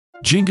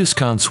Genghis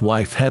Khan's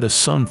wife had a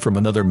son from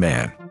another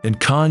man, and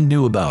Khan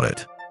knew about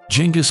it.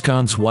 Genghis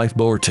Khan's wife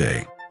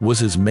Borte was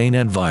his main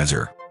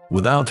advisor.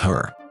 Without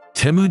her,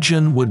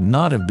 Temujin would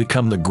not have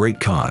become the great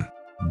Khan.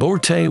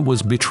 Borte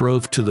was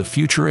betrothed to the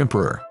future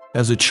emperor.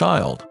 As a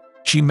child,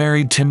 she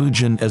married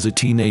Temujin as a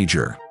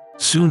teenager.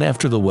 Soon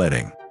after the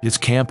wedding, his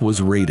camp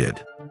was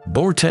raided.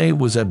 Borte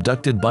was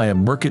abducted by a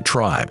Merkit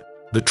tribe.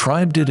 The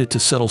tribe did it to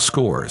settle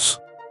scores.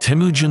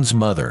 Temujin's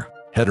mother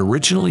had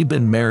originally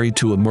been married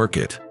to a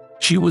Merkit.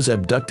 She was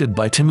abducted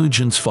by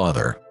Temujin's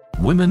father.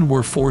 Women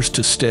were forced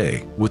to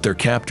stay with their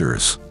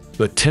captors,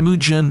 but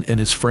Temujin and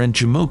his friend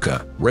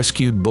Jamuka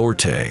rescued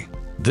Borte.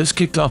 This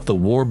kicked off the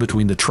war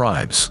between the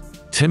tribes.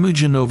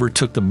 Temujin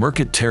overtook the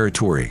Merkit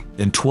territory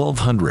in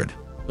 1200.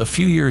 A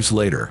few years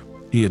later,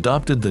 he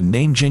adopted the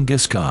name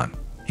Genghis Khan.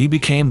 He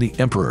became the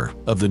emperor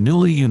of the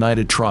newly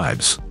united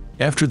tribes.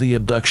 After the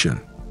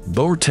abduction,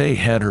 Borte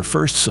had her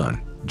first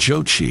son,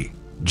 Jochi.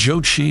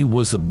 Jochi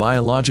was the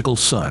biological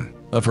son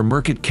of her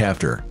Merkit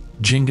captor.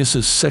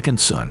 Genghis's second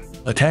son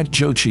attacked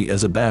Jochi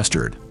as a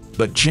bastard,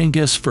 but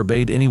Genghis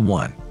forbade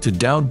anyone to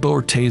doubt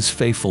Borte's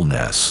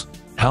faithfulness.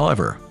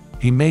 However,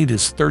 he made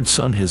his third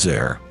son his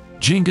heir.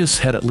 Genghis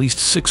had at least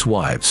 6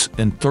 wives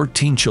and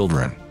 13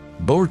 children.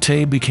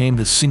 Borte became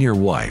his senior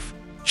wife.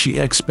 She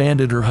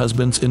expanded her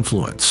husband's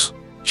influence.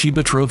 She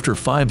betrothed her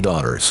 5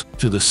 daughters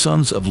to the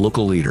sons of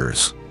local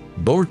leaders.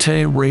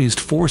 Borte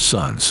raised 4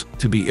 sons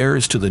to be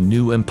heirs to the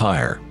new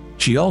empire.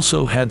 She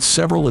also had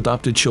several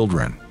adopted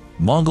children.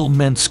 Mongol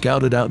men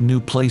scouted out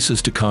new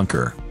places to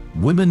conquer.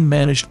 Women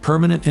managed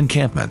permanent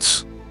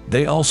encampments.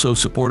 They also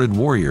supported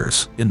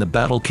warriors in the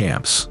battle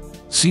camps.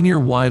 Senior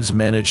wives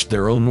managed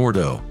their own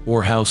ordo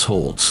or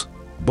households.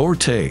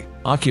 Borte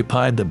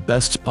occupied the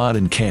best spot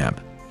in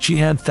camp. She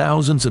had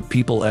thousands of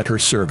people at her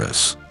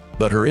service,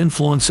 but her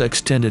influence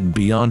extended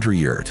beyond her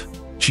yurt.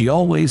 She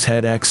always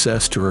had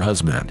access to her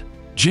husband.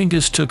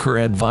 Genghis took her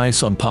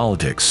advice on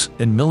politics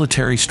and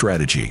military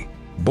strategy.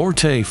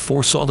 Borte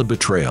foresaw the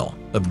betrayal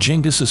of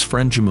Genghis's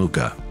friend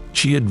Jamuka.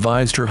 She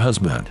advised her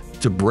husband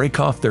to break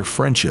off their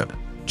friendship.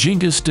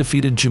 Genghis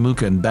defeated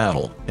Jamuka in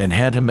battle and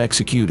had him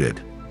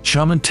executed.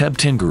 Teb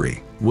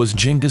Tingiri was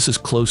Genghis's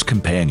close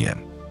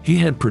companion. He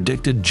had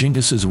predicted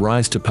Genghis's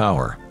rise to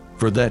power.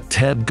 For that,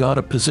 Teb got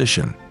a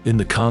position in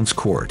the Khan's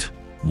court.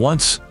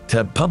 Once,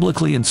 Teb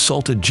publicly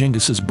insulted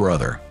Genghis's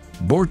brother.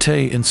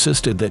 Borte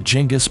insisted that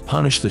Genghis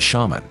punish the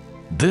shaman.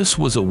 This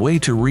was a way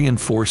to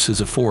reinforce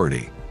his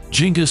authority.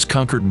 Genghis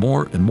conquered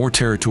more and more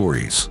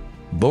territories.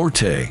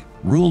 Borte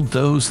ruled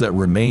those that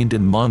remained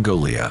in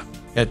Mongolia.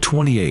 At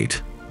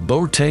 28,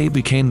 Borte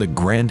became the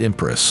Grand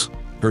Empress.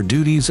 Her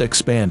duties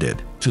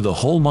expanded to the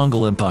whole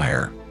Mongol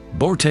Empire.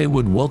 Borte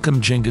would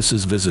welcome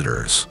Genghis's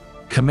visitors.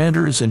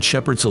 Commanders and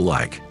shepherds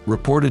alike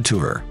reported to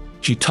her.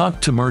 She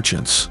talked to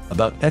merchants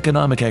about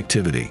economic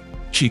activity.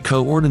 She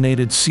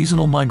coordinated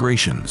seasonal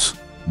migrations.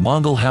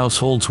 Mongol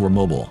households were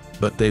mobile,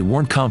 but they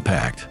weren't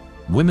compact.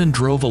 Women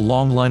drove a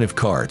long line of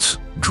carts,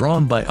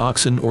 drawn by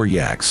oxen or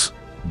yaks.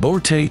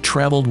 Borte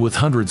traveled with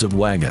hundreds of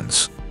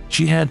wagons.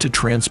 She had to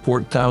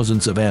transport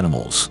thousands of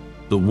animals.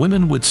 The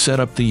women would set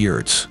up the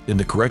yurts in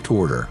the correct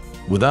order.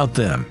 Without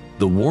them,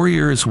 the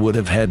warriors would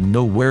have had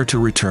nowhere to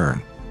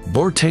return.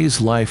 Borte's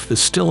life is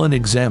still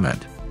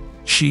unexamined.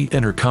 She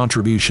and her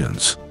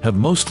contributions have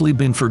mostly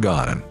been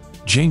forgotten.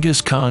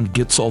 Genghis Khan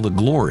gets all the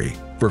glory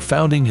for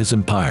founding his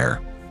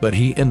empire, but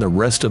he and the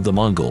rest of the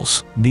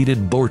Mongols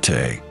needed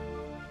Borte.